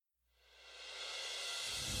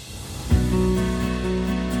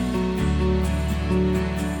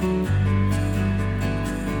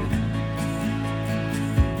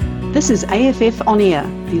This is AFF On Air,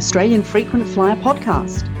 the Australian Frequent Flyer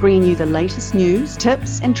podcast, bringing you the latest news,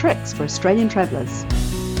 tips and tricks for Australian travellers.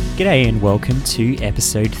 G'day and welcome to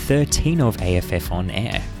episode 13 of AFF On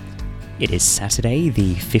Air. It is Saturday,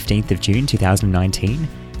 the 15th of June 2019,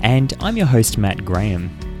 and I'm your host Matt Graham.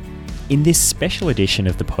 In this special edition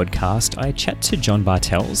of the podcast, I chat to John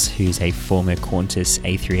Bartels, who's a former Qantas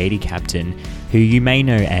A380 captain, who you may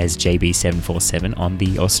know as JB747 on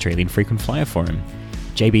the Australian Frequent Flyer Forum.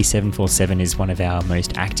 JB747 is one of our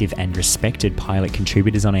most active and respected pilot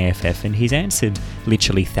contributors on AFF, and he's answered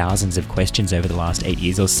literally thousands of questions over the last 8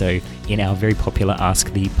 years or so in our very popular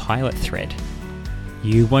Ask the Pilot thread.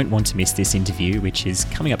 You won't want to miss this interview, which is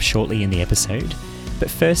coming up shortly in the episode.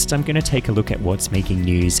 But first, I'm going to take a look at what's making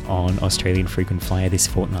news on Australian Frequent Flyer this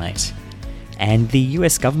fortnight. And the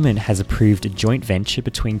US government has approved a joint venture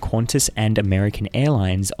between Qantas and American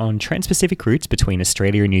Airlines on trans-Pacific routes between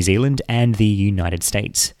Australia and New Zealand and the United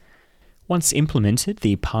States. Once implemented,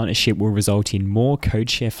 the partnership will result in more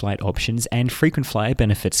codeshare flight options and frequent flyer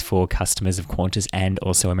benefits for customers of Qantas and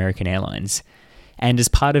also American Airlines. And as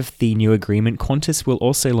part of the new agreement, Qantas will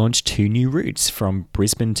also launch 2 new routes from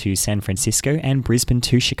Brisbane to San Francisco and Brisbane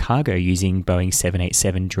to Chicago using Boeing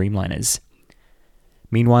 787 Dreamliners.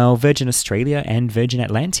 Meanwhile, Virgin Australia and Virgin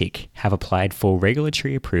Atlantic have applied for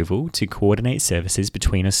regulatory approval to coordinate services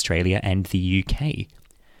between Australia and the UK.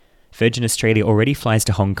 Virgin Australia already flies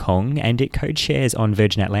to Hong Kong, and it code-shares on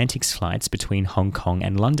Virgin Atlantic's flights between Hong Kong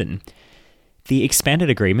and London. The expanded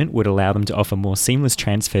agreement would allow them to offer more seamless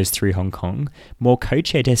transfers through Hong Kong, more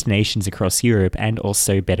codeshare destinations across Europe, and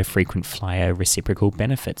also better frequent flyer reciprocal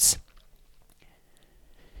benefits.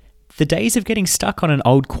 The days of getting stuck on an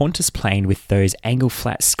old Qantas plane with those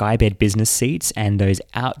angle-flat skybed business seats and those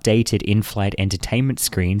outdated in-flight entertainment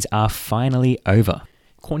screens are finally over.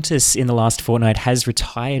 Qantas in the last fortnight has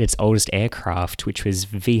retired its oldest aircraft, which was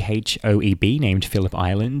VHOEB, named Phillip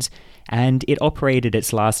Island, and it operated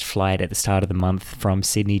its last flight at the start of the month from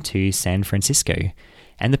Sydney to San Francisco.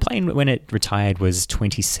 And the plane, when it retired, was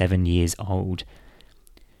 27 years old.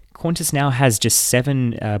 Qantas now has just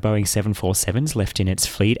 7 Boeing 747s left in its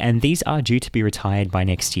fleet, and these are due to be retired by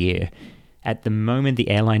next year. At the moment,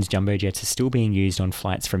 the airline's jumbo jets are still being used on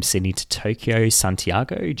flights from Sydney to Tokyo,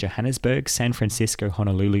 Santiago, Johannesburg, San Francisco,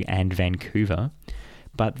 Honolulu, and Vancouver.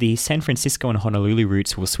 But the San Francisco and Honolulu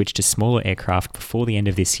routes will switch to smaller aircraft before the end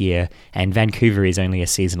of this year, and Vancouver is only a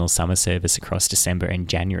seasonal summer service across December and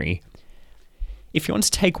January. If you want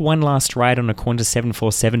to take one last ride on a Qantas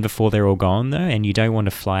 747 before they're all gone though, and you don't want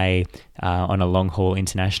to fly on a long-haul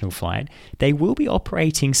international flight, they will be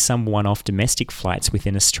operating some one-off domestic flights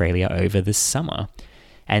within Australia over the summer.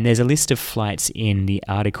 And there's a list of flights in the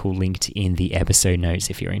article linked in the episode notes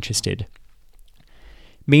if you're interested.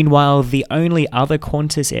 Meanwhile, the only other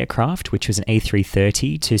Qantas aircraft, which was an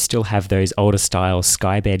A330 to still have those older style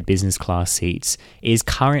skybed business class seats, is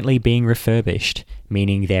currently being refurbished,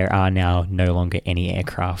 meaning there are now no longer any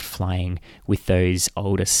aircraft flying with those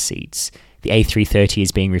older seats. The A330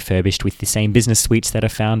 is being refurbished with the same business suites that are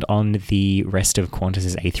found on the rest of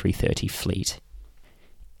Qantas's A330 fleet.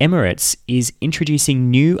 Emirates is introducing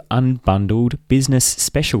new unbundled business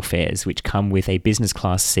special fares which come with a business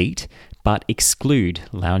class seat but exclude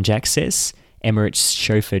lounge access, Emirates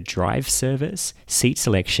chauffeur drive service, seat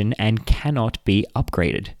selection, and cannot be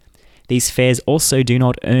upgraded. These fares also do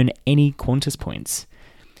not earn any Qantas points.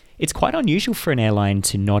 It's quite unusual for an airline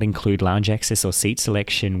to not include lounge access or seat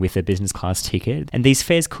selection with a business class ticket, and these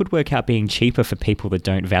fares could work out being cheaper for people that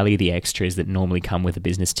don't value the extras that normally come with a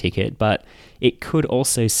business ticket, but it could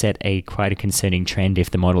also set quite a concerning trend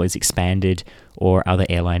if the model is expanded or other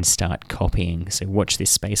airlines start copying, so watch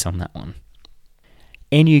this space on that one.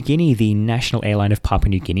 Air Niugini, the national airline of Papua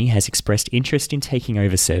New Guinea, has expressed interest in taking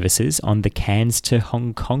over services on the Cairns to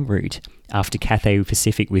Hong Kong route after Cathay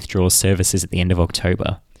Pacific withdraws services at the end of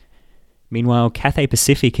October. Meanwhile, Cathay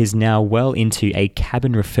Pacific is now well into a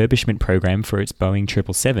cabin refurbishment program for its Boeing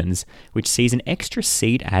 777s, which sees an extra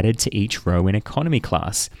seat added to each row in economy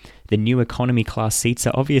class. The new economy class seats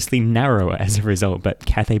are obviously narrower as a result, but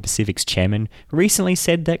Cathay Pacific's chairman recently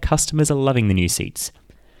said that customers are loving the new seats.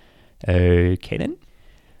 Okay then.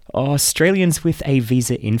 Australians with a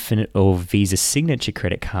Visa Infinite or Visa Signature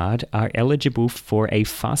credit card are eligible for a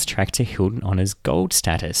fast track to Hilton Honors Gold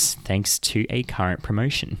status, thanks to a current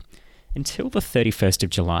promotion. Until the 31st of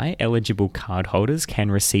July, eligible cardholders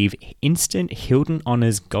can receive instant Hilton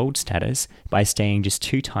Honors Gold status by staying just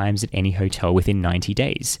 2 times at any hotel within 90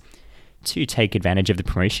 days. To take advantage of the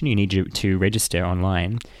promotion, you need to register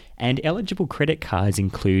online, and eligible credit cards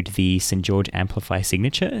include the St. George Amplify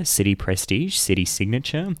Signature, City Prestige, City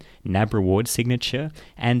Signature, NAB Reward Signature,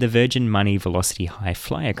 and the Virgin Money Velocity High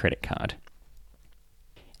Flyer credit card.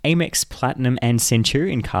 Amex Platinum and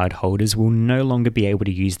Centurion card holders will no longer be able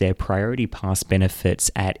to use their Priority Pass benefits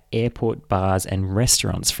at airport bars and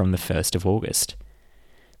restaurants from the 1st of August.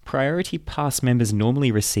 Priority Pass members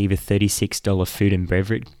normally receive a $36 food and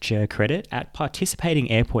beverage credit at participating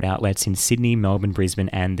airport outlets in Sydney, Melbourne, Brisbane,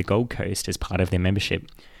 and the Gold Coast as part of their membership.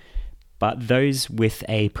 But those with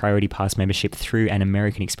a Priority Pass membership through an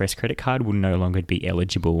American Express credit card will no longer be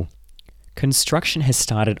eligible. Construction has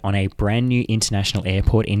started on a brand new international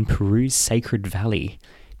airport in Peru's Sacred Valley.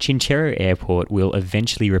 Chinchero Airport will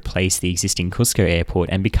eventually replace the existing Cusco Airport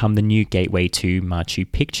and become the new gateway to Machu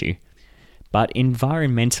Picchu. But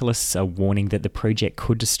environmentalists are warning that the project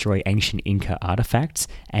could destroy ancient Inca artifacts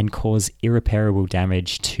and cause irreparable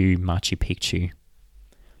damage to Machu Picchu.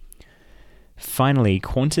 Finally,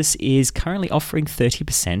 Qantas is currently offering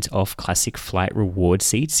 30% off classic flight reward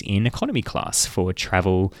seats in economy class for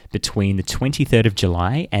travel between the 23rd of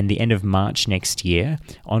July and the end of March next year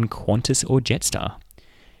on Qantas or Jetstar.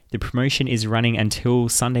 The promotion is running until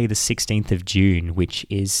Sunday the 16th of June, which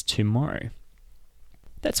is tomorrow.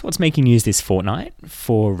 That's what's making news this fortnight.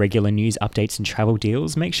 For regular news updates and travel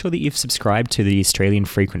deals, make sure that you've subscribed to the Australian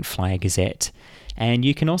Frequent Flyer Gazette. And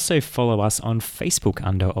you can also follow us on Facebook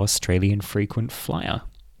under Australian Frequent Flyer.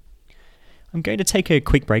 I'm going to take a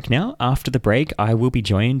quick break now. After the break, I will be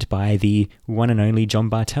joined by the one and only John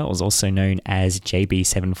Bartels, also known as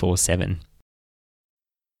JB747.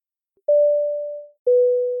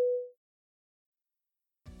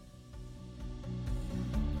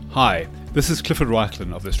 Hi, this is Clifford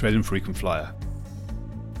Reichland of the Australian Frequent Flyer.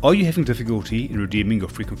 Are you having difficulty in redeeming your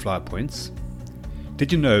Frequent Flyer points?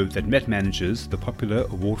 Did you know that MET manages the popular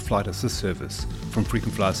Award Flight Assist service from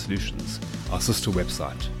Frequent Flyer Solutions, our sister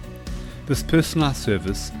website? This personalised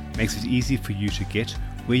service makes it easy for you to get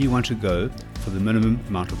where you want to go for the minimum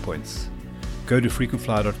amount of points. Go to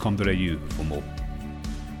frequentflyer.com.au for more.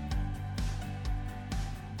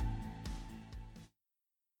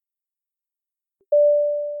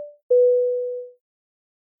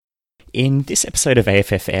 In this episode of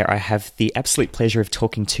AFF Air, I have the absolute pleasure of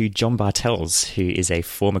talking to John Bartels, who is a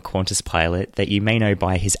former Qantas pilot that you may know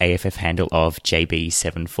by his AFF handle of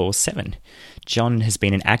JB747. John has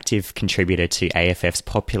been an active contributor to AFF's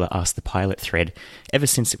popular Ask the Pilot thread ever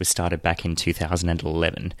since it was started back in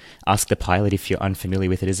 2011. Ask the Pilot, if you're unfamiliar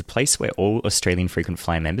with it, is a place where all Australian Frequent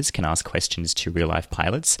Flyer members can ask questions to real-life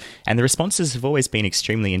pilots, and the responses have always been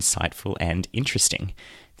extremely insightful and interesting.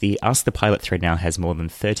 The Ask the Pilot thread now has more than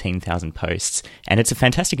 13,000 posts, and it's a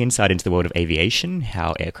fantastic insight into the world of aviation,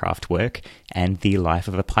 how aircraft work, and the life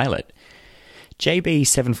of a pilot.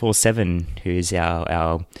 JB747, who is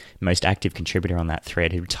our most active contributor on that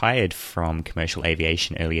thread, who retired from commercial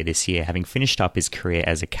aviation earlier this year, having finished up his career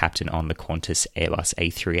as a captain on the Qantas Airbus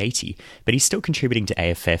A380, but he's still contributing to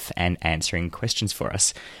AFF and answering questions for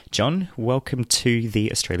us. John, welcome to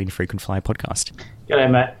the Australian Frequent Flyer podcast. G'day,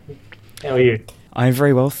 Matt. How are you? I'm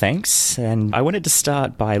very well, thanks. And I wanted to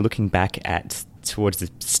start by looking back towards the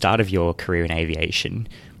start of your career in aviation.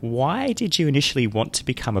 Why did you initially want to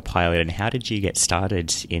become a pilot, and how did you get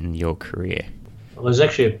started in your career? Well, there's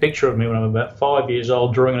actually a picture of me when I'm about 5 years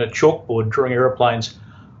old drawing on a chalkboard, drawing aeroplanes.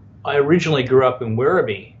 I originally grew up in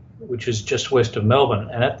Werribee, which is just west of Melbourne,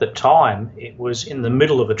 and at the time it was in the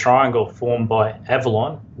middle of a triangle formed by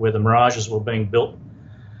Avalon, where the Mirages were being built,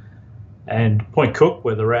 and Point Cook,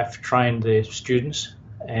 where the RAF trained their students,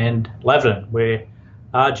 and Laverton, where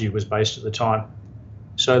RG was based at the time.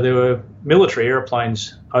 So there were military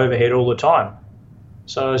aeroplanes overhead all the time.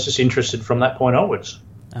 So I was just interested from that point onwards.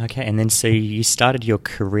 Okay, and then so you started your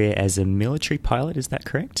career as a military pilot, is that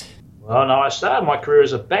correct? Well, no, I started my career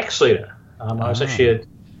as a backseater. I was actually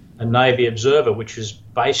a Navy observer, which is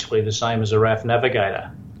basically the same as a RAF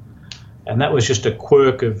navigator. And that was just a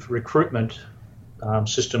quirk of recruitment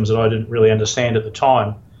systems that I didn't really understand at the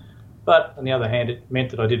time. But on the other hand, it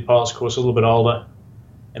meant that I did pilot's course a little bit older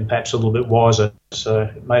and perhaps a little bit wiser, so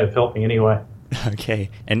it may have helped me anyway. Okay,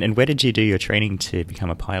 and where did you do your training to become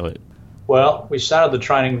a pilot? Well, we started the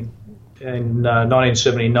training in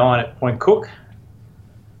 1979 at Point Cook,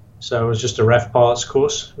 so it was just a RAF pilot's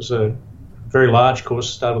course. It was a very large course,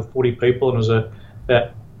 started with 40 people, and there was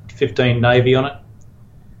about 15 Navy on it.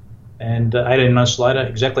 And 18 months later,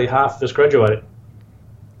 exactly half of us graduated,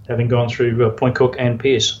 having gone through Point Cook and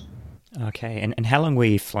Pearce. Okay, and how long were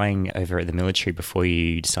you flying over at the military before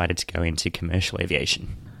you decided to go into commercial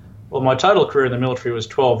aviation? Well, my total career in the military was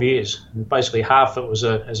 12 years. And basically half of it was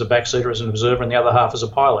as a backseater, as an observer, and the other half as a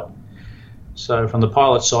pilot. So from the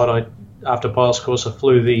pilot side, after pilot's course, I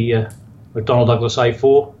flew the McDonnell Douglas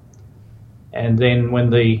A4. And then when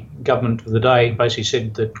the government of the day basically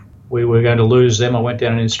said that we were going to lose them, I went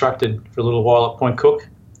down and instructed for a little while at Point Cook.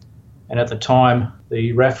 And at the time,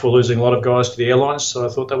 the RAF were losing a lot of guys to the airlines, so I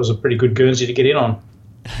thought that was a pretty good Guernsey to get in on.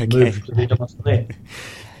 Okay. Move to the airlines from there.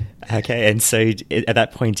 Okay, and so at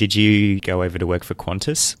that point, did you go over to work for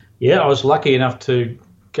Qantas? Yeah, I was lucky enough to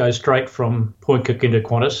go straight from Point Cook into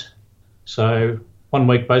Qantas. So 1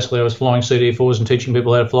 week, basically, I was flying CD4s and teaching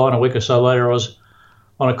people how to fly, and a week or so later, I was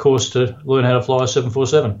on a course to learn how to fly a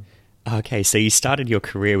 747. Okay, so you started your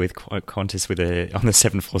career with Qantas on the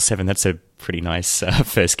 747. That's a pretty nice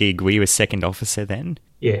first gig. Were you a second officer then?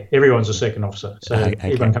 Yeah, everyone's a second officer. So Okay.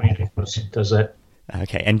 everyone coming into Qantas does that.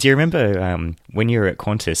 Okay, and do you remember when you were at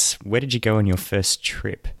Qantas, where did you go on your first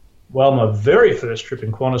trip? Well, my very first trip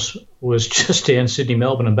in Qantas was just down Sydney,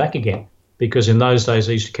 Melbourne and back again, because in those days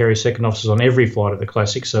they used to carry second officers on every flight of the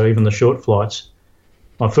Classic, so even the short flights.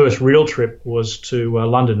 My first real trip was to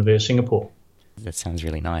London via Singapore. That sounds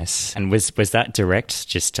really nice. And was that direct,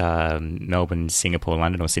 just Melbourne, Singapore,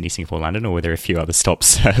 London, or Sydney, Singapore, London, or were there a few other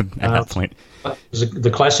stops at that point? It was the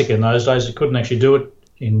Classic in those days. It couldn't actually do it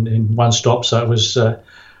in one stop, so it was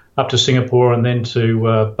up to Singapore and then to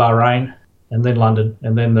Bahrain and then London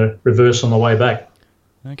and then the reverse on the way back.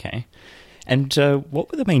 Okay. And what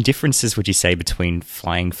were the main differences, would you say, between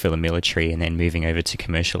flying for the military and then moving over to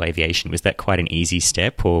commercial aviation? Was that quite an easy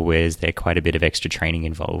step, or was there quite a bit of extra training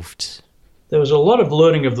involved? There was a lot of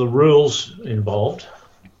learning of the rules involved,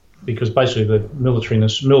 because basically the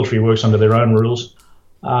military works under their own rules.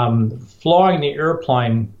 Flying the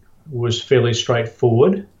airplane was fairly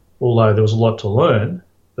straightforward, although there was a lot to learn,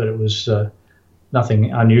 but it was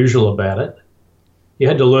nothing unusual about it. You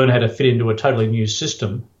had to learn how to fit into a totally new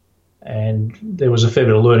system, and there was a fair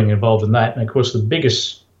bit of learning involved in that. And of course, the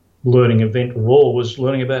biggest learning event of all was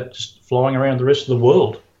learning about just flying around the rest of the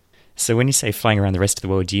world. So when you say flying around the rest of the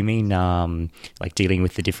world, do you mean like dealing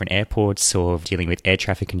with the different airports, or dealing with air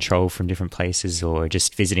traffic control from different places, or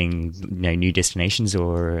just visiting new destinations,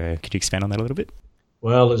 or could you expand on that a little bit?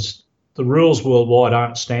 Well, the rules worldwide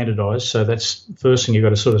aren't standardised, so that's the first thing you've got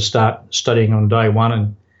to sort of start studying on day one,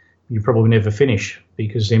 and you probably never finish,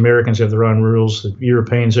 because the Americans have their own rules, the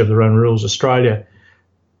Europeans have their own rules, Australia,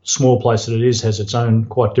 small place that it is, has its own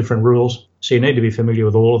quite different rules, so you need to be familiar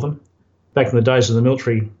with all of them. Back in the days of the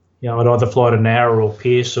military, I'd either fly to Nowra or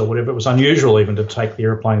Pearce or whatever. It was unusual even to take the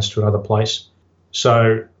aeroplanes to another place.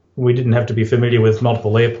 So we didn't have to be familiar with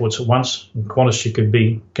multiple airports at once. In Qantas, you could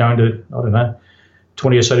be going to,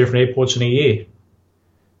 20 or so different airports in a year.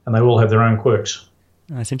 And they all have their own quirks.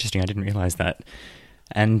 Oh, that's interesting. I didn't realise that.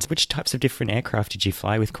 And which types of different aircraft did you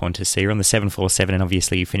fly with Qantas? So you're on the 747, and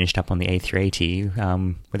obviously you finished up on the A380.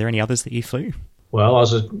 Were there any others that you flew? Well, I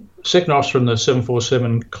was a second officer in the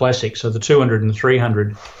 747 Classic, so the 200 and the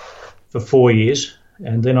 300 for 4 years.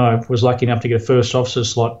 And then I was lucky enough to get a first officer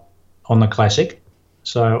slot on the Classic.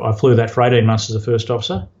 So I flew that for 18 months as a first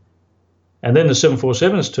officer. And then the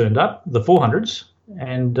 747s turned up, the 400s,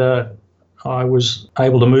 and I was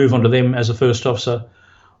able to move onto them as a first officer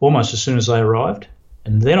almost as soon as they arrived.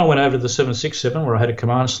 And then I went over to the 767 where I had a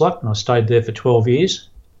command slot, and I stayed there for 12 years.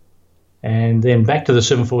 And then back to the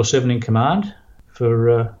 747 in command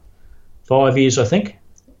for 5 years, I think.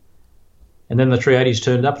 And then the 380s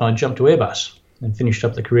turned up, and I jumped to Airbus and finished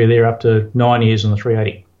up the career there up to 9 years on the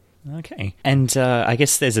 380. Okay. And I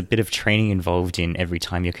guess there's a bit of training involved in every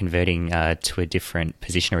time you're converting to a different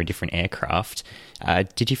position or a different aircraft.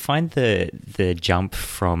 Did you find the jump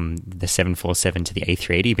from the 747 to the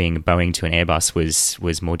A380, being a Boeing to an Airbus,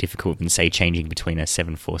 was more difficult than, say, changing between a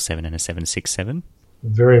 747 and a 767?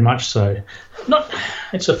 Very much so.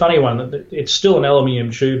 It's a funny one. It's still an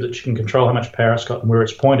aluminium tube that you can control how much power it's got and where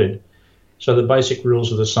it's pointed. So the basic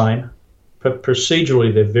rules are the same. But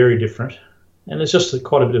procedurally, they're very different. And there's just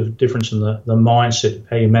quite a bit of difference in the mindset of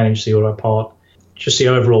how you manage the autopilot. Just the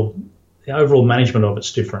overall management of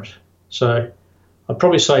it's different. So I'd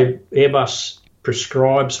probably say Airbus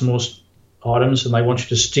prescribes most items and they want you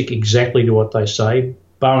to stick exactly to what they say.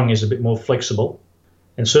 Boeing is a bit more flexible.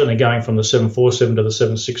 And certainly going from the 747 to the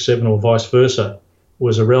 767 or vice versa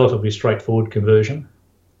was a relatively straightforward conversion.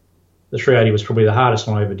 The 380 was probably the hardest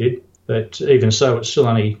one I ever did. But even so, it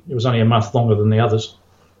was only a month longer than the others.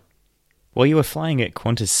 While you were flying at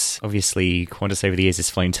Qantas, obviously Qantas over the years has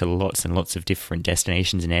flown to lots and lots of different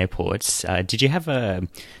destinations and airports. Did you have a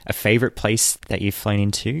favourite place that you've flown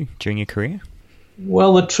into during your career?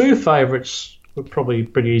 Well, the two favourites were probably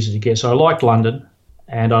pretty easy to guess. I liked London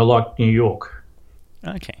and I liked New York.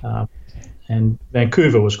 Okay. And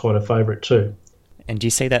Vancouver was quite a favourite too. And do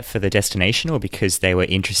you say that for the destination or because they were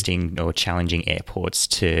interesting or challenging airports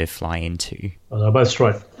to fly into? Well, they're both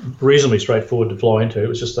reasonably straightforward to fly into. It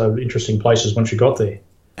was just interesting places once you got there.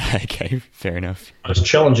 Okay, fair enough. The most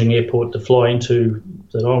challenging airport to fly into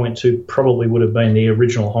that I went to probably would have been the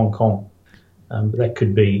original Hong Kong. But that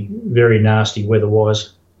could be very nasty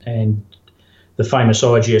weather-wise. And the famous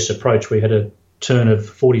IGS approach, we had a turn of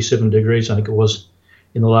 47 degrees, I think it was,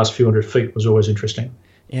 in the last few hundred feet, was always interesting.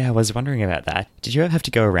 Yeah, I was wondering about that. Did you ever have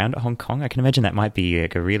to go around at Hong Kong? I can imagine that might be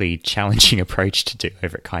like a really challenging approach to do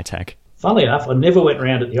over at Kai Tak. Funnily enough, I never went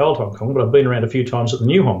around at the old Hong Kong, but I've been around a few times at the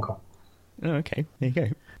new Hong Kong. Oh, okay. There you go.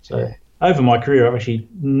 So over my career, I've actually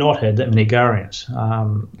not had that many go-arounds.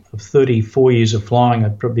 Of 34 years of flying,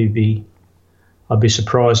 I'd be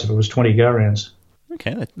surprised if it was 20 go-arounds.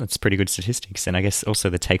 Okay, that's pretty good statistics. And I guess also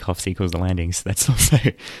the takeoffs equals the landings. That's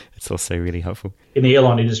also really helpful. In the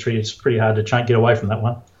airline industry, it's pretty hard to get away from that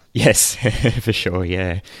one. Yes, for sure,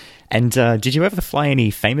 yeah. And did you ever fly any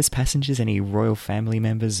famous passengers, any royal family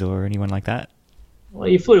members or anyone like that? Well,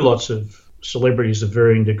 you flew lots of celebrities of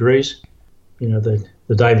varying degrees. You know,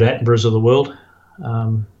 the David Attenboroughs of the world.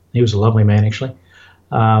 He was a lovely man, actually.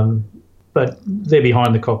 But they're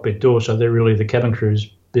behind the cockpit door, so they're really the cabin crew's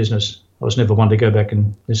business. I was never one to go back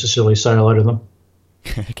and necessarily say hello to them.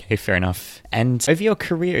 Okay, fair enough. And over your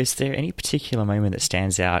career, is there any particular moment that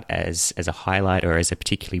stands out as a highlight or as a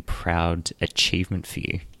particularly proud achievement for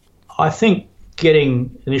you? I think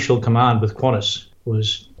getting initial command with Qantas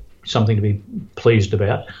was something to be pleased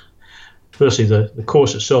about. Firstly, the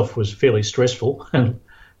course itself was fairly stressful, and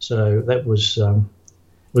so that was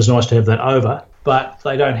nice to have that over. But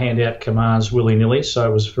they don't hand out commands willy-nilly, so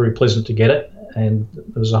it was very pleasant to get it, and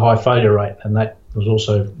there was a high failure rate, and that was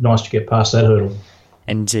also nice to get past that hurdle.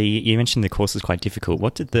 And you mentioned the course was quite difficult.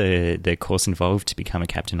 What did the course involve to become a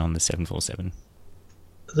captain on the 747?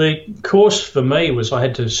 The course for me was I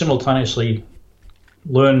had to simultaneously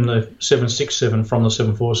learn the 767 from the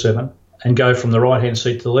 747 and go from the right-hand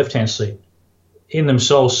seat to the left-hand seat. In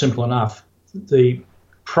themselves, simple enough. The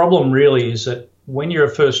problem really is that when you're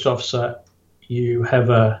a first officer, you have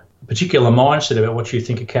a particular mindset about what you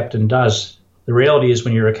think a captain does. The reality is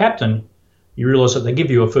when you're a captain, you realise that they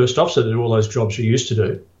give you a first officer to do all those jobs you used to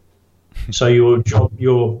do. So your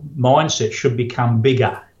mindset should become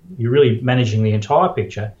bigger. You're really managing the entire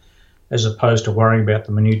picture as opposed to worrying about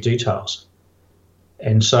the minute details.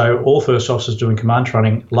 And so all first officers doing command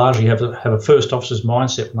training largely have a first officer's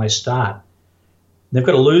mindset when they start. They've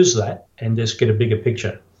got to lose that and just get a bigger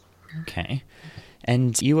picture. Okay.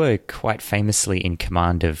 And you were quite famously in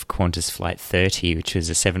command of Qantas Flight 30, which was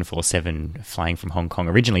a 747 flying from Hong Kong,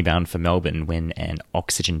 originally bound for Melbourne, when an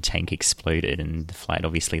oxygen tank exploded and the flight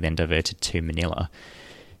obviously then diverted to Manila.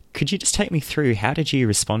 Could you just take me through, how did you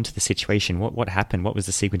respond to the situation? What happened? What was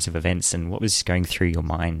the sequence of events and what was going through your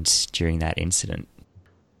mind during that incident?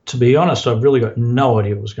 To be honest, I've really got no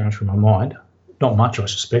idea what was going through my mind. Not much, I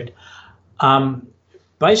suspect.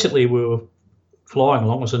 Basically, we were flying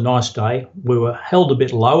along. It was a nice day. We were held a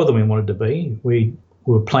bit lower than we wanted to be. We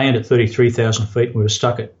were planned at 33,000 feet. We were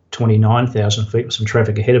stuck at 29,000 feet with some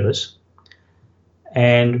traffic ahead of us.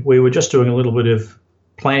 And we were just doing a little bit of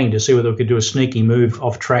planning to see whether we could do a sneaky move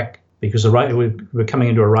off track, because we were coming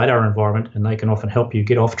into a radar environment and they can often help you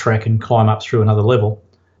get off track and climb up through another level.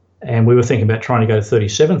 And we were thinking about trying to go to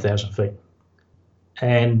 37,000 feet.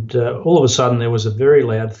 And all of a sudden there was a very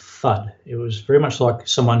loud thud. It was very much like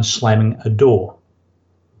someone slamming a door.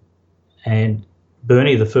 And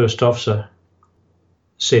Bernie, the first officer,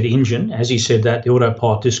 said engine. As he said that, the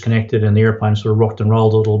autopilot disconnected and the airplane sort of rocked and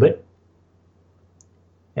rolled a little bit.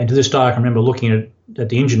 And to this day, I can remember looking at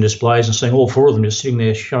the engine displays and seeing all four of them just sitting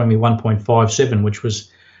there showing me 1.57, which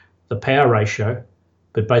was the power ratio.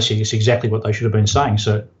 But basically, it's exactly what they should have been saying.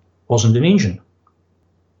 So it wasn't an engine.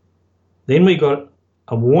 Then we got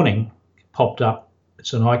a warning popped up.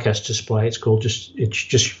 It's an ICAS display. It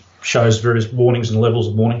just shows various warnings and levels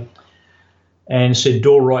of warning. And said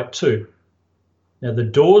door right 2. Now, the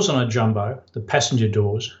doors on a jumbo, the passenger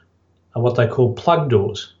doors, are what they call plug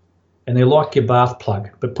doors. And they're like your bath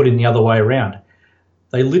plug, but put in the other way around.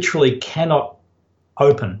 They literally cannot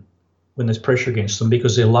open when there's pressure against them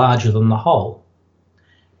because they're larger than the hole.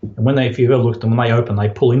 And if you ever look at them, when they open, they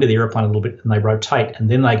pull into the airplane a little bit and they rotate and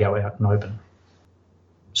then they go out and open.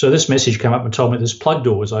 So this message came up and told me this plug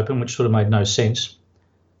door was open, which sort of made no sense.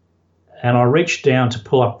 And I reached down to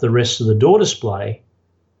pull up the rest of the door display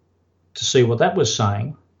to see what that was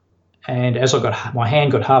saying. And as my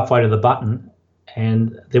hand got halfway to the button,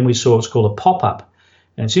 and then we saw what's called a pop-up.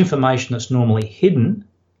 And it's information that's normally hidden,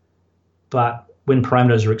 but when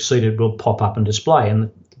parameters are exceeded, will pop up and display.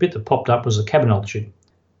 And the bit that popped up was the cabin altitude.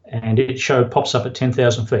 And it pops up at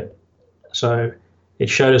 10,000 feet. So it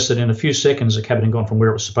showed us that in a few seconds, the cabin had gone from where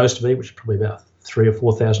it was supposed to be, which is probably about 3,000 or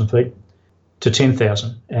 4,000 feet, to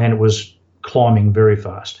 10,000. And it was climbing very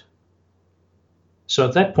fast. So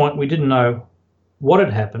at that point, we didn't know what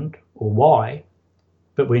had happened or why,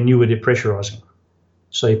 but we knew we were depressurizing.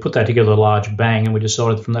 So you put that together a large bang, and we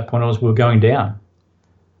decided from that point onwards we were going down.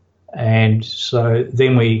 And so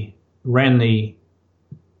then we ran the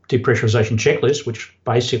depressurization checklist, which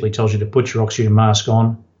basically tells you to put your oxygen mask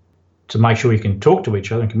on to make sure you can talk to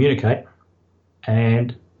each other and communicate.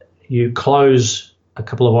 And you close a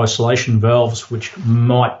couple of isolation valves, which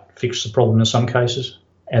might fix the problem in some cases,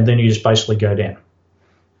 and then you just basically go down.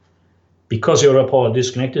 Because the autopilot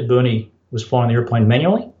disconnected, Bernie was flying the airplane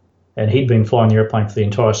manually, and he'd been flying the airplane for the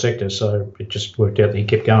entire sector, so it just worked out that he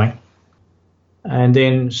kept going. And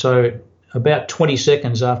then, so about 20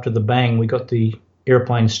 seconds after the bang, we got the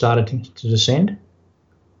airplane started to descend.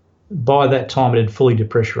 By that time, it had fully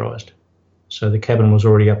depressurized, so the cabin was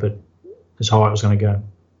already up at as high as it was going to go.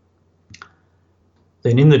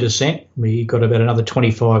 Then in the descent, we got about another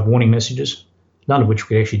 25 warning messages, none of which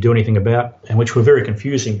we could actually do anything about, and which were very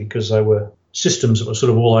confusing because they were systems that were sort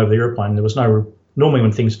of all over the airplane. There was no, normally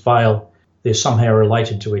when things fail, they're somehow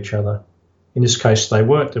related to each other. In this case, they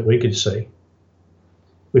weren't that we could see.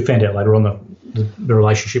 We found out later on the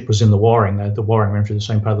relationship was in the wiring. The wiring ran through the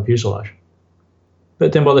same part of the fuselage.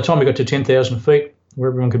 But then by the time we got to 10,000 feet, where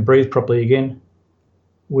everyone could breathe properly again,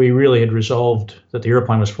 we really had resolved that the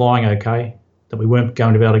airplane was flying okay, that we weren't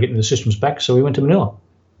going to be able to get the systems back, so we went to Manila.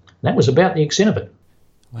 And that was about the extent of it.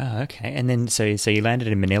 Wow, okay. And then so you landed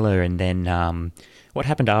in Manila, and then what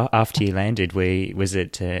happened after you landed? Was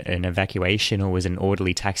it an evacuation, or was it an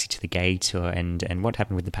orderly taxi to the gate, and what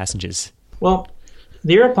happened with the passengers? Well,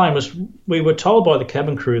 the airplane was, we were told by the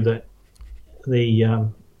cabin crew that there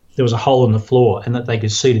was a hole in the floor and that they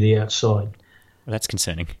could see to the outside. Well, that's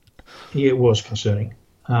concerning. Yeah, it was concerning.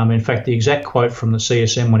 In fact, the exact quote from the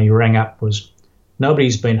CSM when he rang up was,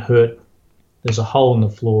 "Nobody's been hurt. There's a hole in the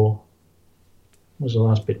floor." What was the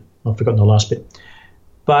last bit? I've forgotten the last bit.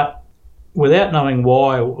 But without knowing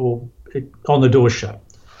why, on the door shut,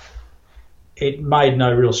 it made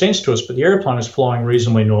no real sense to us, but the airplane was flying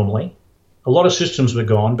reasonably normally. A lot of systems were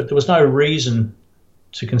gone, but there was no reason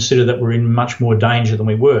to consider that we're in much more danger than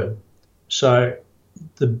we were. So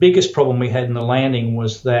the biggest problem we had in the landing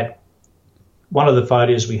was that one of the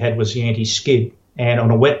failures we had was the anti-skid, and on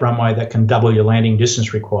a wet runway that can double your landing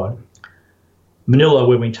distance required. Manila,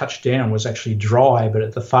 when we touched down, was actually dry, but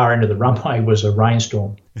at the far end of the runway was a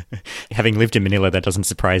rainstorm. Having lived in Manila, that doesn't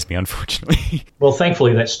surprise me, unfortunately. Well,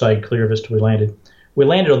 thankfully that stayed clear of us till we landed. We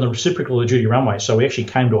landed on the reciprocal duty runway, so we actually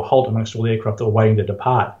came to a halt amongst all the aircraft that were waiting to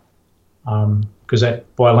depart. Because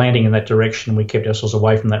by landing in that direction, we kept ourselves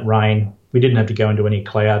away from that rain. We didn't have to go into any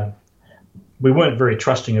cloud. We weren't very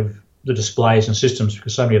trusting of the displays and systems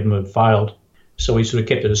because so many of them had failed. So we sort of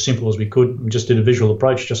kept it as simple as we could and just did a visual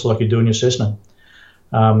approach, just like you do in your Cessna.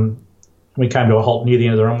 We came to a halt near the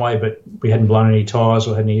end of the runway, but we hadn't blown any tyres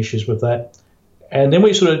or had any issues with that. And then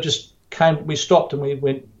we sort of just we stopped and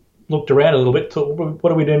we looked around a little bit, thought, what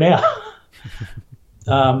do we do now?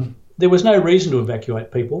 There was no reason to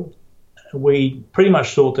evacuate people. We pretty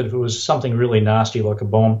much thought that if it was something really nasty like a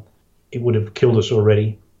bomb, it would have killed us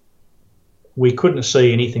already. We couldn't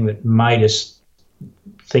see anything that made us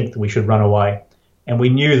think that we should run away. And we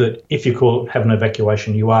knew that if you have an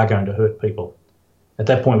evacuation, you are going to hurt people. At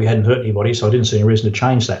that point, we hadn't hurt anybody, so I didn't see any reason to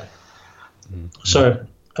change that. Mm-hmm. So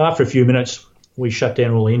after a few minutes, we shut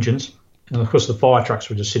down all the engines. And, of course, the fire trucks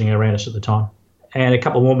were just sitting around us at the time. And a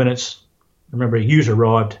couple more minutes, I remember a ute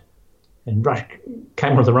arrived and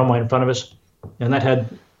came onto the runway in front of us. And that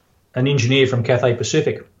had an engineer from Cathay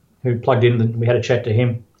Pacific who plugged in, and we had a chat to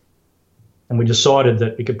him. And we decided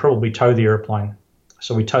that we could probably tow the airplane.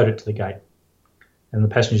 So we towed it to the gate. And the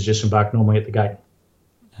passengers disembarked normally at the gate.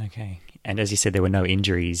 Okay. And as you said, there were no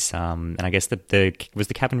injuries. And I guess was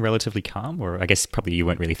the cabin relatively calm? Or I guess probably you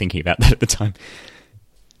weren't really thinking about that at the time.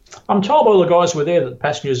 I'm told by all the guys who were there that the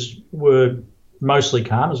passengers were mostly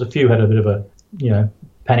calm. There's a few had a bit of a,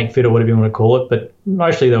 panic fit or whatever you want to call it, but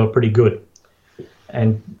mostly they were pretty good.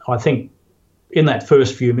 And I think in that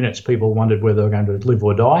first few minutes, people wondered whether they were going to live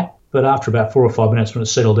or die. But after about 4 or 5 minutes, when it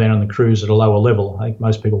settled down on the cruise at a lower level, I think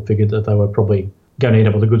most people figured that they were probably going to end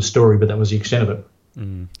up with a good story, but that was the extent of it.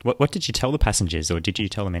 Mm. What did you tell the passengers, or did you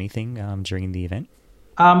tell them anything during the event?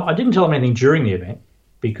 I didn't tell them anything during the event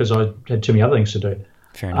because I had too many other things to do.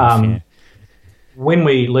 Fair enough, yeah. When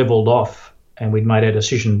we levelled off and we'd made our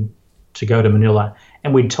decision to go to Manila,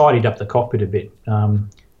 and we'd tidied up the cockpit a bit,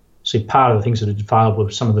 so See, part of the things that had failed were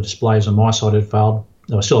some of the displays on my side had failed.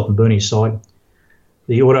 They were still up on Bernie's side.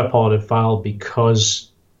 The autopilot had failed because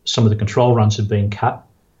some of the control runs had been cut.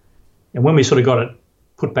 And when we sort of got it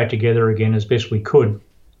put back together again as best we could,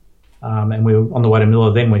 and we were on the way to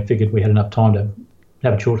Manila, then we figured we had enough time to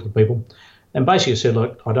have a talk to the people. And basically said,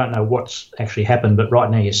 look, I don't know what's actually happened, but right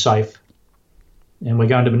now you're safe. And we're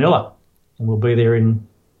going to Manila. And we'll be there in,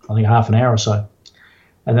 I think, half an hour or so.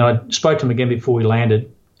 And then I spoke to them again before we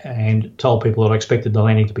landed and told people that I expected the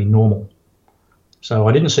landing to be normal. So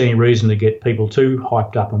I didn't see any reason to get people too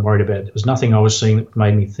hyped up and worried about it. There was nothing I was seeing that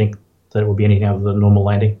made me think that it would be anything other than a normal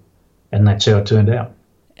landing. And that's how it turned out.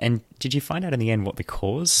 And did you find out in the end what the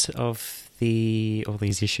cause of all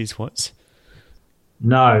these issues was?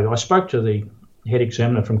 No, I spoke to the head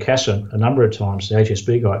examiner from CASA a number of times, the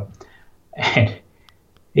HSB guy, and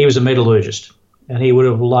he was a metallurgist, and he would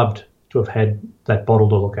have loved to have had that bottle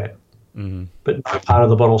to look at. Mm. But no part of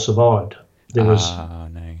the bottle survived. There was, no.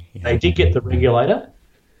 Yeah. They did get the regulator,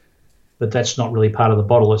 but that's not really part of the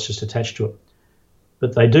bottle, it's just attached to it.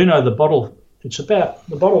 But they do know the bottle, the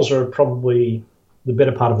bottles are probably the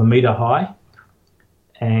better part of a metre high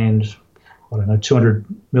and, 200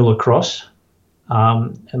 mil across.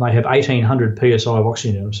 And they have 1,800 psi of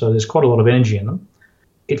oxygen in them, so there's quite a lot of energy in them.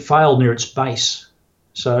 It failed near its base,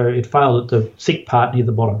 so it failed at the thick part near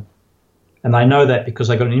the bottom. And they know that because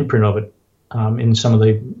they got an imprint of it in some of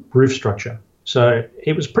the roof structure. So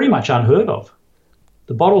it was pretty much unheard of.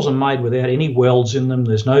 The bottles are made without any welds in them.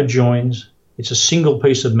 There's no joins. It's a single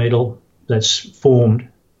piece of metal that's formed.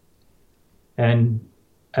 And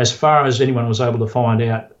as far as anyone was able to find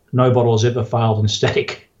out, no bottle has ever failed in a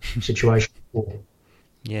static situation before.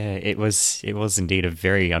 Yeah, it was indeed a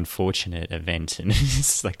very unfortunate event, and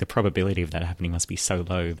it's like the probability of that happening must be so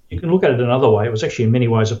low. You can look at it another way. It was actually in many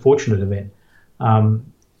ways a fortunate event.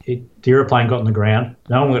 The aeroplane got on the ground.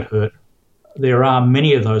 No one got hurt. There are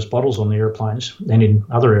many of those bottles on the airplanes and in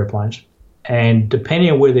other airplanes, and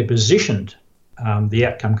depending on where they're positioned, the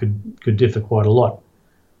outcome could differ quite a lot.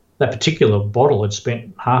 That particular bottle had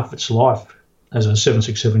spent half its life as a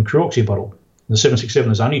 767 crew oxy bottle. The 767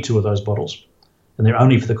 has only 2 of those bottles, and they're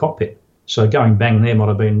only for the cockpit. So going bang there might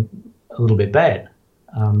have been a little bit bad.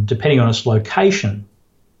 Depending on its location,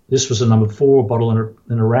 this was a number 4 bottle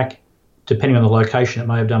in a rack. Depending on the location, it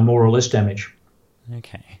may have done more or less damage.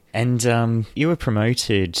 Okay. And you were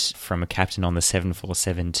promoted from a captain on the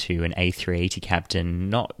 747 to an A380 captain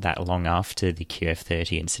not that long after the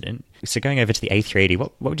QF30 incident. So going over to the A380,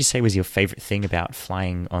 what would you say was your favourite thing about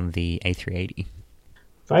flying on the A380?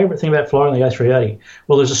 Favourite thing about flying on the A380?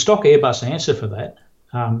 Well, there's a stock Airbus answer for that,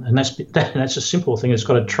 and that's a simple thing. It's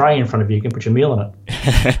got a tray in front of you. You can put your meal in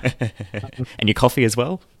it. And your coffee as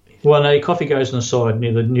well? Well, no, your coffee goes on the side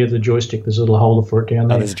near the joystick. There's a little holder for it down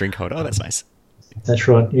there. Oh, there's a drink holder. Oh, that's nice. That's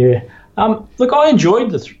right, yeah. Look, I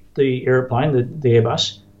enjoyed the aeroplane, the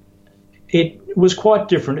Airbus. It was quite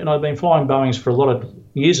different, and I've been flying Boeings for a lot of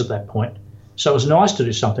years at that point, so it was nice to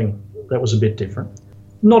do something that was a bit different.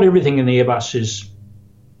 Not everything in the Airbus is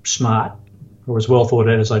smart or as well thought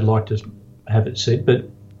out as they'd like to have it said, but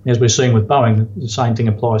as we're seeing with Boeing, the same thing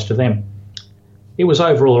applies to them. It was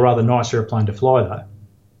overall a rather nice airplane to fly,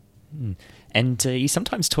 though. And you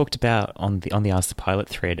sometimes talked about on the Ask the Pilot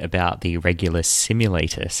thread about the regular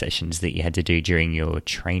simulator sessions that you had to do during your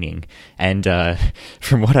training. And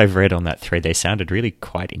from what I've read on that thread, they sounded really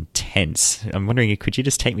quite intense. I'm wondering, could you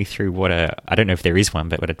just take me through I don't know if there is one,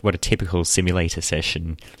 but what a typical simulator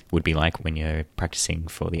session would be like when you're practicing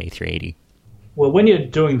for the A380? Well, when you're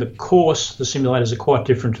doing the course, the simulators are quite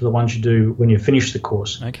different to the ones you do when you finish the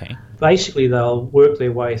course. Okay. Basically, they'll work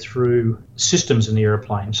their way through systems in the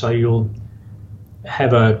aeroplane. So you'll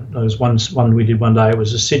have there was one we did one day. It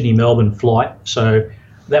was a Sydney-Melbourne flight. So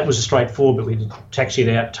that was straightforward, but we taxied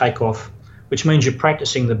out, take off, which means you're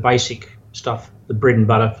practicing the basic stuff, the bread and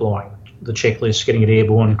butter flying, the checklist, getting it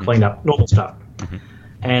airborne, clean up, normal stuff. Mm-hmm.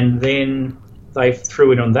 And then they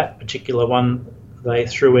threw in on that particular one, they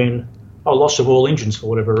threw in loss of all engines for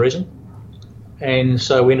whatever reason. And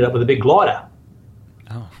so we ended up with a big glider.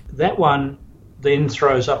 Oh. That one then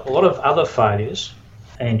throws up a lot of other failures.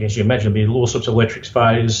 And as you imagine, there'll be all sorts of electrics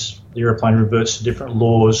failures. The aeroplane reverts to different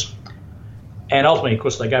laws. And ultimately, of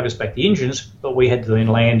course, they gave us back the engines, but we had to then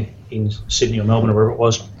land in Sydney or Melbourne or wherever it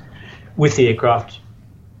was with the aircraft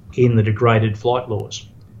in the degraded flight laws.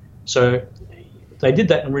 So they did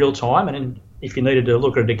that in real time, and then if you needed to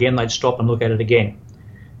look at it again, they'd stop and look at it again.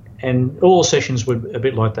 And all sessions were a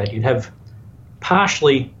bit like that. You'd have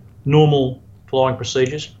partially normal flying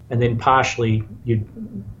procedures and then partially you'd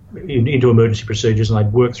into emergency procedures, and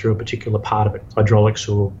they'd work through a particular part of it, hydraulics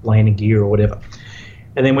or landing gear or whatever.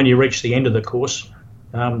 And then when you reach the end of the course,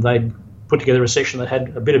 They put together a section that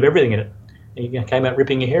had a bit of everything in it. And you came out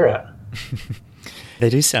ripping your hair out. They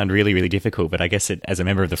do sound really, really difficult, but I guess as a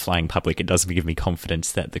member of the flying public, it does give me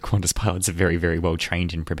confidence that the Qantas pilots are very, very well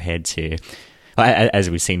trained and prepared to, as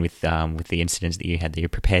we've seen with the incidents that you had, that you're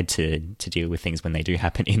prepared to deal with things when they do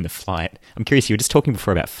happen in the flight. I'm curious, you were just talking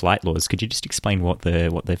before about flight laws. Could you just explain what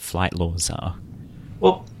the flight laws are?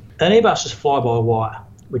 Well, an Airbus is fly-by-wire,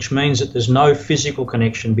 which means that there's no physical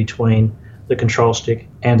connection between the control stick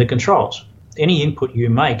and the controls. Any input you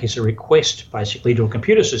make is a request, basically, to a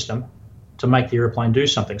computer system to make the aeroplane do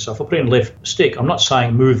something. So if I put in left stick, I'm not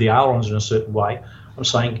saying move the ailerons in a certain way. I'm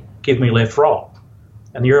saying give me left roll.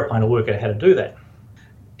 And the aeroplane will work out how to do that.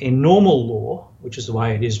 In normal law, which is the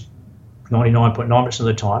way it is 99.9% of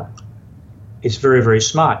the time, it's very, very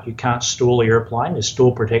smart. You can't stall the aeroplane. There's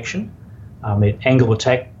stall protection. Angle of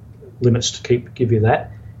attack limits to give you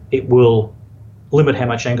that. It will limit how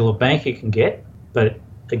much angle of bank you can get, but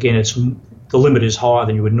again, the limit is higher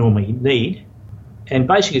than you would normally need. And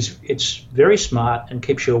basically, it's very smart and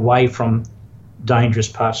keeps you away from dangerous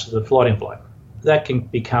parts of the flight envelope. That can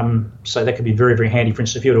be very, very handy. For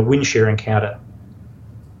instance, if you had a wind shear encounter,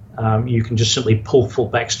 you can just simply pull full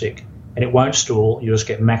backstick and it won't stall. You just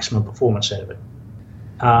get maximum performance out of it.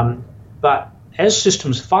 But as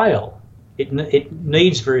systems fail, it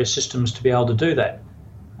needs various systems to be able to do that.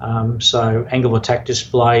 So angle of attack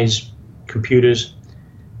displays, computers.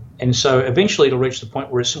 And so eventually it'll reach the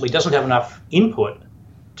point where it simply doesn't have enough input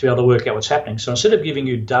to be able to work out what's happening. So instead of giving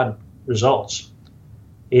you dud results,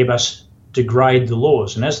 Airbus degrade the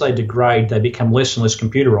laws. And as they degrade, they become less and less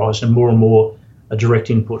computerised and more a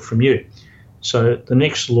direct input from you. So the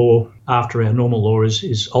next law after our normal law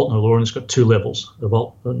is alternate law, and it's got two levels of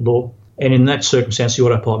alternate law. And in that circumstance, the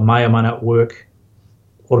autopilot may or may not work,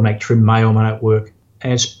 automatic trim may or may not work,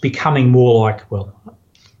 and it's becoming more like,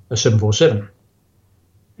 a 747.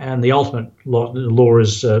 And the ultimate law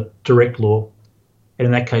is direct law. And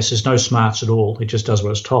in that case, there's no smarts at all. It just does what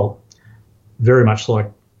it's told. Very much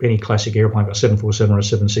like any classic airplane, like a 747 or a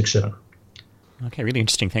 767. Okay, really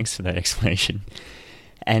interesting. Thanks for that explanation.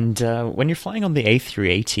 And when you're flying on the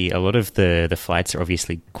A380, a lot of the flights are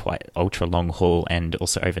obviously quite ultra long haul and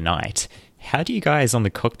also overnight. How do you guys on the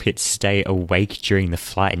cockpit stay awake during the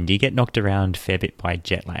flight? And do you get knocked around a fair bit by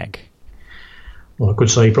jet lag? Well, I could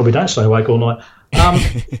say you probably don't stay awake all night.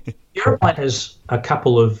 The aeroplane has a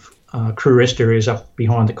couple of crew rest areas up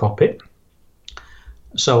behind the cockpit.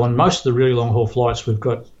 So on most of the really long haul flights, we've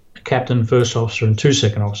got a captain, first officer, and two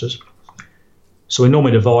second officers. So we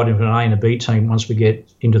normally divide into an A and a B team once we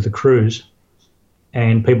get into the cruise,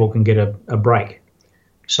 and people can get a break.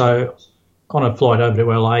 So on a flight over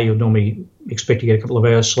to LA, you'd normally expect to get a couple of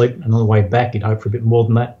hours sleep, and on the way back, you'd hope for a bit more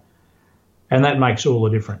than that. And that makes all the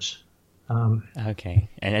difference. Okay.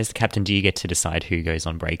 And as the captain, do you get to decide who goes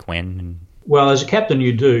on break when? Well, as a captain,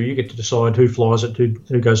 you do. You get to decide who flies it, who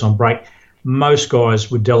goes on break. Most guys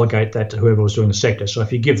would delegate that to whoever was doing the sector. So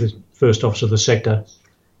if you give the first officer the sector,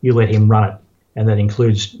 you let him run it, and that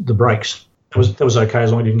includes the breaks. That was okay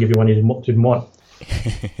as long as he didn't give you one you didn't want.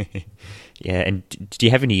 Yeah, and do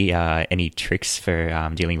you have any tricks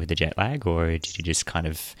for dealing with the jet lag, or did you just kind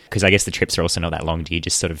of, because I guess the trips are also not that long, do you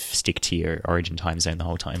just sort of stick to your origin time zone the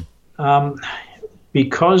whole time?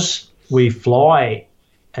 Because we fly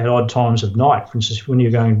at odd times of night, for instance, when you're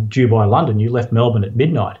going Dubai, London, you left Melbourne at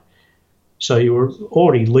midnight. So you were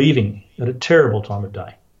already leaving at a terrible time of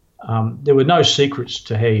day. There were no secrets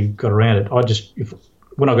to how you got around it.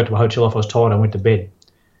 When I got to a hotel, if I was tired, I went to bed.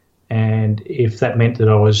 And if that meant that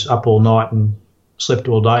I was up all night and slept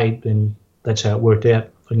all day, then that's how it worked out.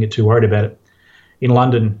 I didn't get too worried about it. In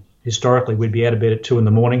London, historically, we'd be out of bed at 2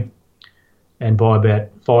 a.m, and by about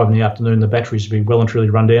 5 p.m, the batteries would be well and truly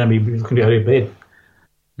run down and we couldn't go to bed.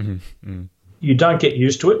 Mm-hmm. You don't get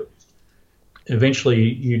used to it. Eventually,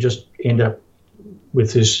 you just end up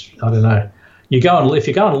with this, I don't know. If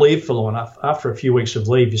you go on leave for long enough, after a few weeks of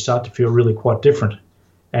leave, you start to feel really quite different.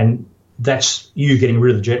 And that's you getting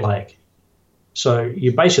rid of the jet lag. So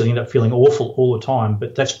you basically end up feeling awful all the time,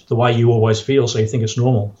 but that's the way you always feel, so you think it's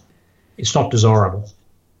normal. It's not desirable.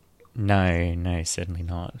 No, certainly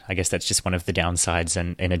not. I guess that's just one of the downsides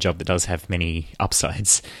in a job that does have many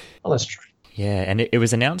upsides. Well, that's true. Yeah, and it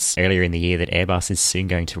was announced earlier in the year that Airbus is soon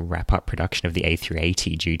going to wrap up production of the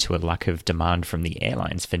A380 due to a lack of demand from the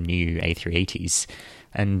airlines for new A380s.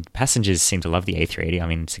 And passengers seem to love the A380. I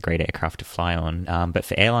mean, it's a great aircraft to fly on. But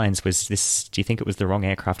for airlines, do you think it was the wrong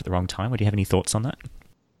aircraft at the wrong time? Or do you have any thoughts on that?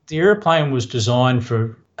 The airplane was designed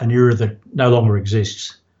for an era that no longer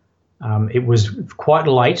exists. It was quite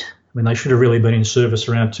late. I mean, they should have really been in service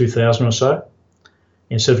around 2000 or so,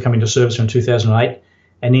 instead of coming to service in 2008.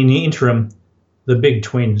 And in the interim, the big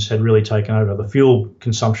twins had really taken over. The fuel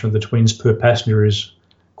consumption of the twins per passenger is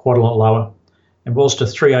quite a lot lower. And whilst a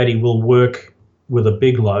 380 will work with a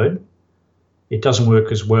big load, it doesn't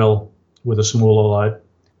work as well with a smaller load.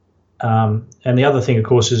 And the other thing, of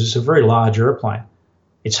course, is it's a very large airplane.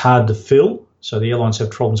 It's hard to fill, so the airlines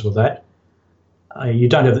have problems with that. You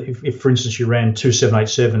don't have, if for instance you ran two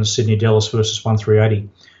 787s, Sydney Dallas versus one 380,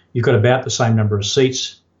 you've got about the same number of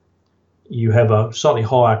seats. You have a slightly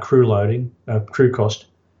higher crew cost,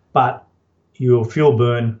 but your fuel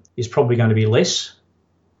burn is probably going to be less,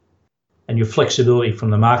 and your flexibility from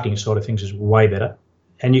the marketing side of things is way better.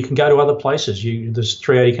 And you can go to other places. This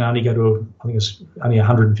 380 can only go to, I think it's only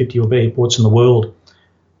 150 airports in the world,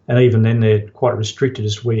 and even then they're quite restricted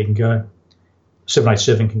as to where you can go.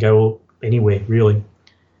 787 can go anywhere, really.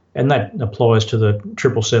 And that applies to the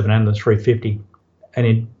 777 and the 350.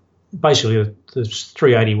 And basically the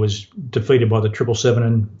 380 was defeated by the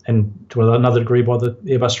 777 and to another degree by the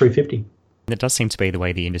Airbus 350. That does seem to be the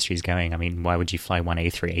way the industry is going. I mean, why would you fly one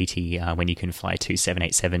A380 when you can fly two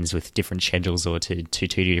 787s with different schedules or to two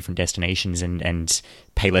different destinations and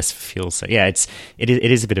pay less for fuel? So yeah, it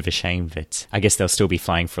is a bit of a shame, but I guess they'll still be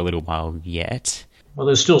flying for a little while yet. Well,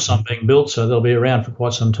 there's still some being built, so they'll be around for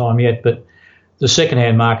quite some time yet. But the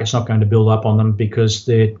second-hand market's not going to build up on them because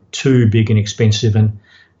they're too big and expensive,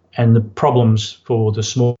 and the problems for the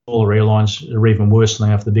smaller airlines are even worse than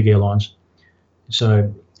they are for the big airlines.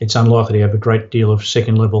 So it's unlikely to have a great deal of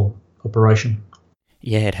second-level operation.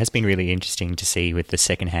 Yeah, it has been really interesting to see with the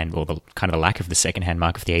second-hand, or the kind of the lack of the second-hand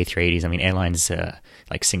market for the A380s. I mean, airlines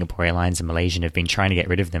like Singapore Airlines and Malaysian have been trying to get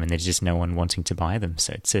rid of them, and there's just no one wanting to buy them.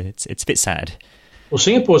 So it's a bit sad. Well,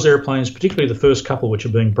 Singapore's airplanes, particularly the first couple which are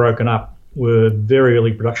being broken up, were very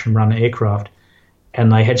early production run aircraft,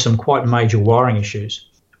 and they had some quite major wiring issues.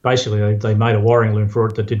 Basically, they made a wiring loom for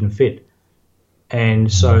it that didn't fit. And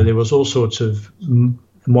so there was all sorts of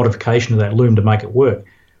modification of that loom to make it work.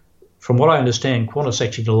 From what I understand, Qantas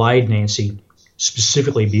actually delayed Nancy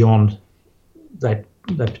specifically beyond that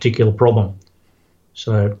particular problem.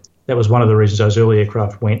 So that was one of the reasons those early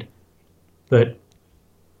aircraft went. But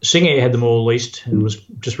Singair had them all leased and was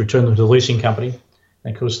just returned them to the leasing company.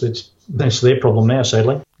 And of course, that's their problem now,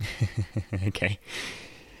 sadly. Okay.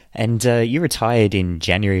 And you retired in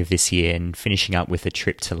January of this year and finishing up with a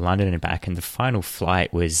trip to London and back. And the final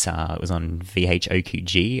flight was on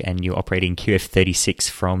VHOQG, and you're operating QF36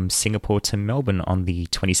 from Singapore to Melbourne on the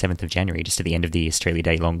 27th of January, just at the end of the Australia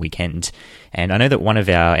Day long weekend. And I know that one of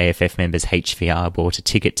our AFF members, HVR, bought a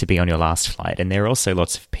ticket to be on your last flight. And there are also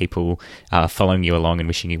lots of people following you along and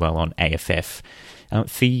wishing you well on AFF.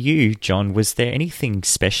 For you, John, was there anything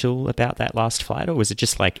special about that last flight, or was it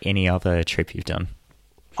just like any other trip you've done?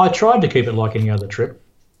 I tried to keep it like any other trip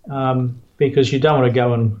because you don't want to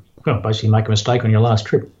go and basically make a mistake on your last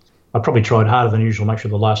trip. I probably tried harder than usual to make sure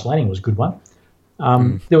the last landing was a good one.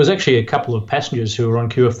 There was actually a couple of passengers who were on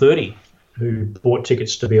QF30 who bought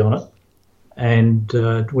tickets to be on it, and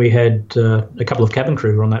we had a couple of cabin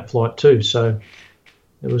crew on that flight too. So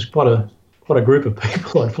it was quite a group of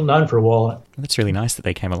people I'd known for a while. That's really nice that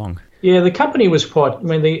they came along. Yeah, the company was quite... I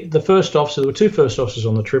mean, the first officer... There were two first officers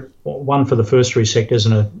on the trip, one for the first three sectors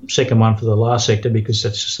and a second one for the last sector, because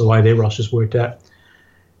that's just the way their rosters worked out.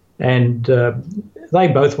 And they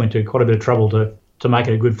both went to quite a bit of trouble to make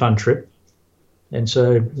it a good, fun trip. And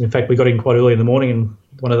so, in fact, we got in quite early in the morning and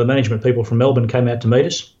one of the management people from Melbourne came out to meet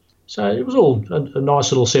us. So it was all a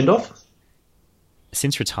nice little send-off.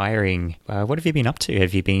 Since retiring, what have you been up to?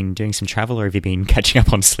 Have you been doing some travel, or have you been catching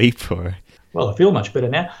up on sleep? Or Well, I feel much better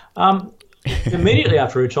now. Immediately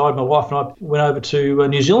after I retired, my wife and I went over to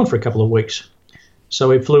New Zealand for a couple of weeks. So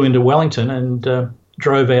we flew into Wellington and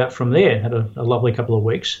drove out from there, had a lovely couple of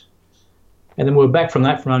weeks. And then we were back from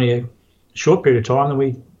that for only a short period of time. Then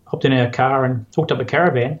we hopped in our car and hooked up a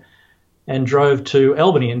caravan and drove to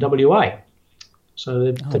Albany in WA.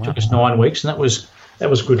 So that took us 9 weeks, and that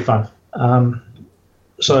was good fun.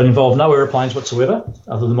 So it involved no airplanes whatsoever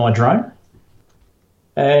other than my drone.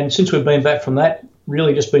 And since we've been back from that,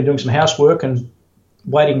 really just been doing some housework and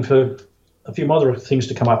waiting for a few other things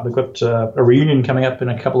to come up. We've got a reunion coming up in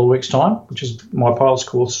a couple of weeks' time, which is my pilot's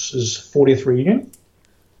course's 40th reunion.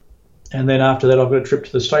 And then after that, I've got a trip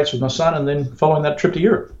to the States with my son, and then following that, trip to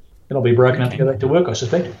Europe. And I'll be broken up to go back to work, I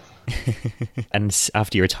suspect. And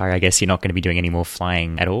after you retire, I guess you're not going to be doing any more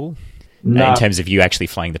flying at all? No. In terms of you actually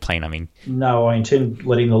flying the plane, I mean. No, I intend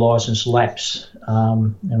letting the licence lapse.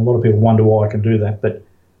 And a lot of people wonder why I can do that, but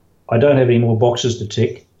I don't have any more boxes to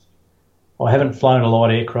tick. I haven't flown a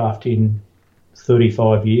light aircraft in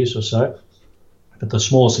 35 years or so, but the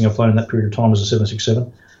smallest thing I've flown in that period of time was a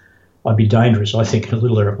 767. I'd be dangerous, I think, in a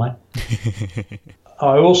little aeroplane.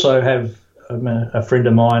 I also have A friend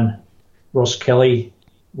of mine, Ross Kelly,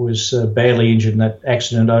 was badly injured in that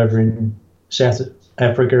accident over in South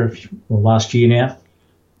Africa last year now.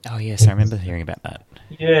 Oh, yes, I remember hearing about that.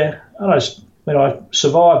 Yeah, I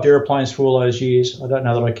survived aeroplanes for all those years. I don't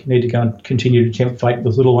know that I need to go and continue to tempt fate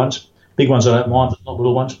with little ones. Big ones I don't mind, but not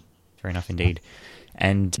little ones. Fair enough indeed.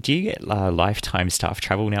 And do you get lifetime staff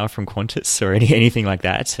travel now from Qantas or anything like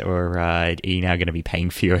that? Or are you now going to be paying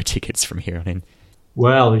for your tickets from here on in?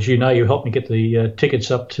 Well, as you know, you helped me get the tickets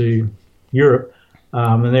up to Europe,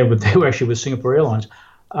 and they were actually with Singapore Airlines.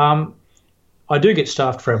 I do get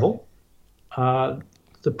staff travel.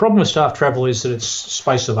 The problem with staff travel is that it's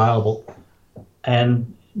space available,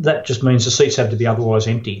 and that just means the seats have to be otherwise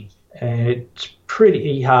empty. And it's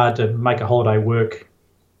pretty hard to make a holiday work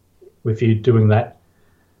if you're doing that.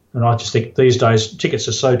 And I just think these days tickets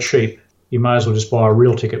are so cheap, you may as well just buy a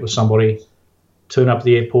real ticket with somebody, turn up at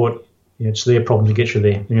the airport. It's their problem to get you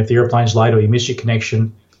there. If the airplane's late or you miss your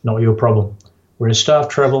connection, not your problem. Whereas staff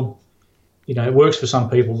travel, it works for some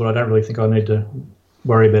people, but I don't really think I need to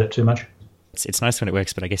worry about it too much. It's nice when it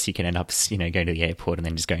works, but I guess you can end up, going to the airport and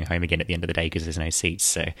then just going home again at the end of the day because there's no seats.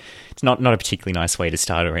 So it's not a particularly nice way to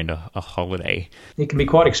start or end a holiday. It can be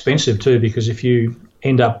quite expensive too, because if you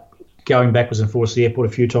end up going backwards and forwards to the airport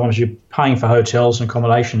a few times, you're paying for hotels and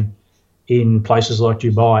accommodation in places like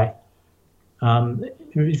Dubai.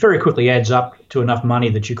 It very quickly adds up to enough money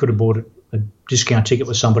that you could have bought a discount ticket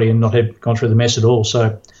with somebody and not have gone through the mess at all.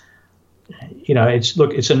 So,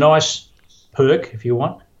 it's a nice perk if you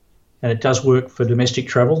want, and it does work for domestic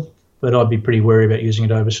travel, but I'd be pretty wary about using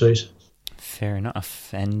it overseas. Fair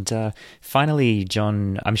enough. And finally,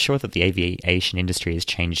 John, I'm sure that the aviation industry has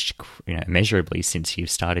changed immeasurably since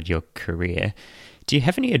you've started your career. Do you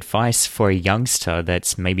have any advice for a youngster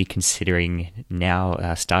that's maybe considering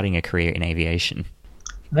now starting a career in aviation?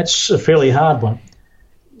 That's a fairly hard one.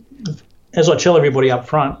 As I tell everybody up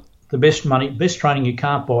front, the best training you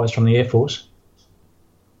can't buy is from the Air Force.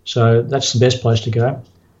 So that's the best place to go.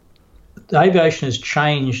 The aviation has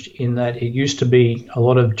changed in that it used to be a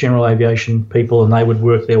lot of general aviation people and they would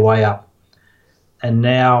work their way up. And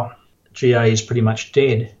now GA is pretty much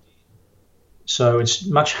dead. So it's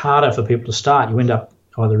much harder for people to start. You end up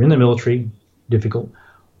either in the military, difficult,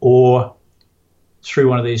 or through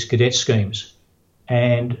one of these cadet schemes.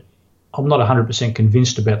 And I'm not 100%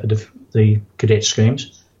 convinced about the cadet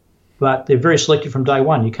schemes, but they're very selective from day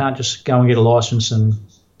one. You can't just go and get a license, and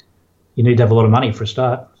you need to have a lot of money for a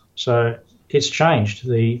start. So it's changed.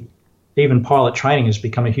 Even pilot training has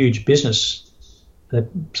become a huge business that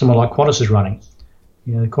someone like Qantas is running.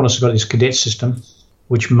 Qantas has got this cadet system,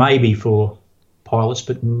 which may be for pilots,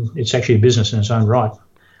 but it's actually a business in its own right.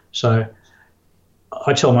 So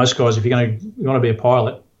I tell most guys, if you want to be a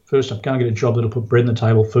pilot, first off, go and get a job that'll put bread on the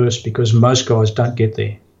table first, because most guys don't get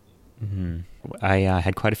there. Mm-hmm. I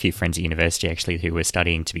had quite a few friends at university actually who were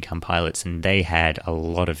studying to become pilots, and they had a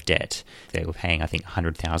lot of debt. They were paying, I think,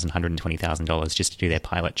 $100,000, $120,000 just to do their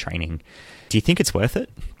pilot training. Do you think it's worth it?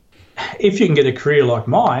 If you can get a career like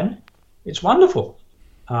mine, it's wonderful.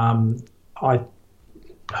 I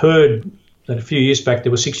heard that a few years back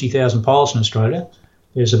there were 60,000 pilots in Australia.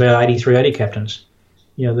 There's about 83 80 captains.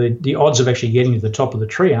 The odds of actually getting to the top of the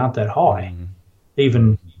tree aren't that high. Mm.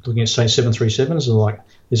 Even looking at, say, 737s,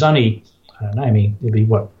 there's only, I don't know, there'd be,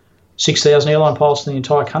 6,000 airline pilots in the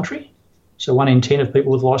entire country? So 1 in 10 of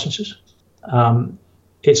people with licenses.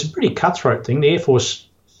 It's a pretty cutthroat thing. The Air Force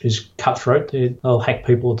is cutthroat. They'll hack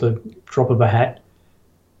people at the drop of a hat.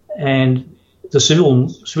 And the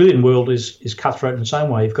civilian world is cutthroat in the same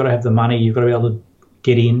way. You've got to have the money. You've got to be able to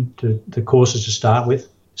get into the courses to start with.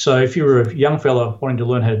 So if you're a young fella wanting to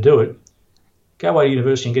learn how to do it, go away to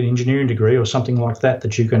university and get an engineering degree or something like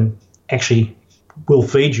that you can actually will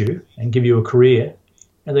feed you and give you a career,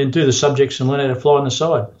 and then do the subjects and learn how to fly on the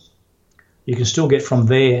side. You can still get from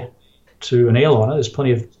there to an airliner. There's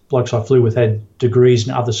plenty of blokes I flew with had degrees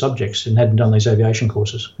in other subjects and hadn't done these aviation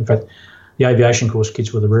courses. In fact, the aviation course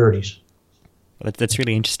kids were the rarities. Well, that's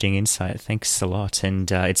really interesting insight. Thanks a lot.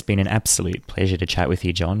 And it's been an absolute pleasure to chat with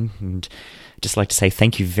you, John. And I'd just like to say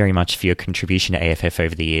thank you very much for your contribution to AFF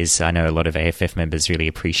over the years. I know a lot of AFF members really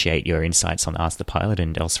appreciate your insights on Ask the Pilot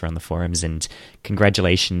and elsewhere on the forums. And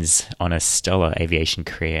congratulations on a stellar aviation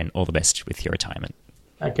career, and all the best with your retirement.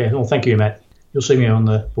 Okay. Well, thank you, Matt. You'll see me on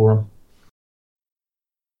the forum.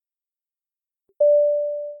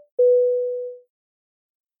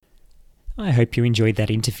 I hope you enjoyed that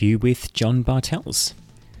interview with John Bartels.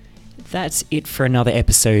 That's it for another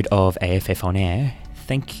episode of AFF On Air.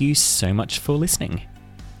 Thank you so much for listening.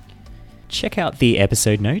 Check out the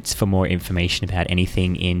episode notes for more information about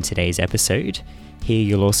anything in today's episode. Here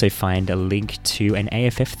you'll also find a link to an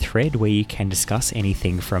AFF thread where you can discuss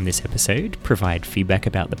anything from this episode, provide feedback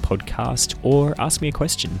about the podcast, or ask me a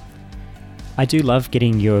question. I do love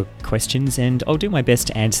getting your questions, and I'll do my best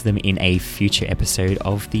to answer them in a future episode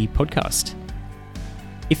of the podcast.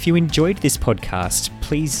 If you enjoyed this podcast,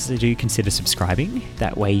 please do consider subscribing.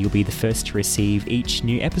 That way you'll be the first to receive each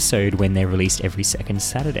new episode when they're released every second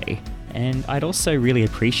Saturday. And I'd also really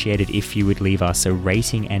appreciate it if you would leave us a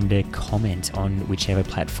rating and a comment on whichever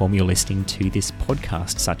platform you're listening to this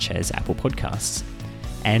podcast, such as Apple Podcasts.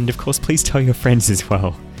 And of course, please tell your friends as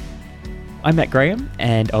well. I'm Matt Graham,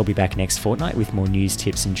 and I'll be back next fortnight with more news,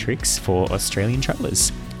 tips and tricks for Australian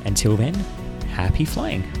travellers. Until then, happy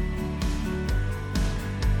flying.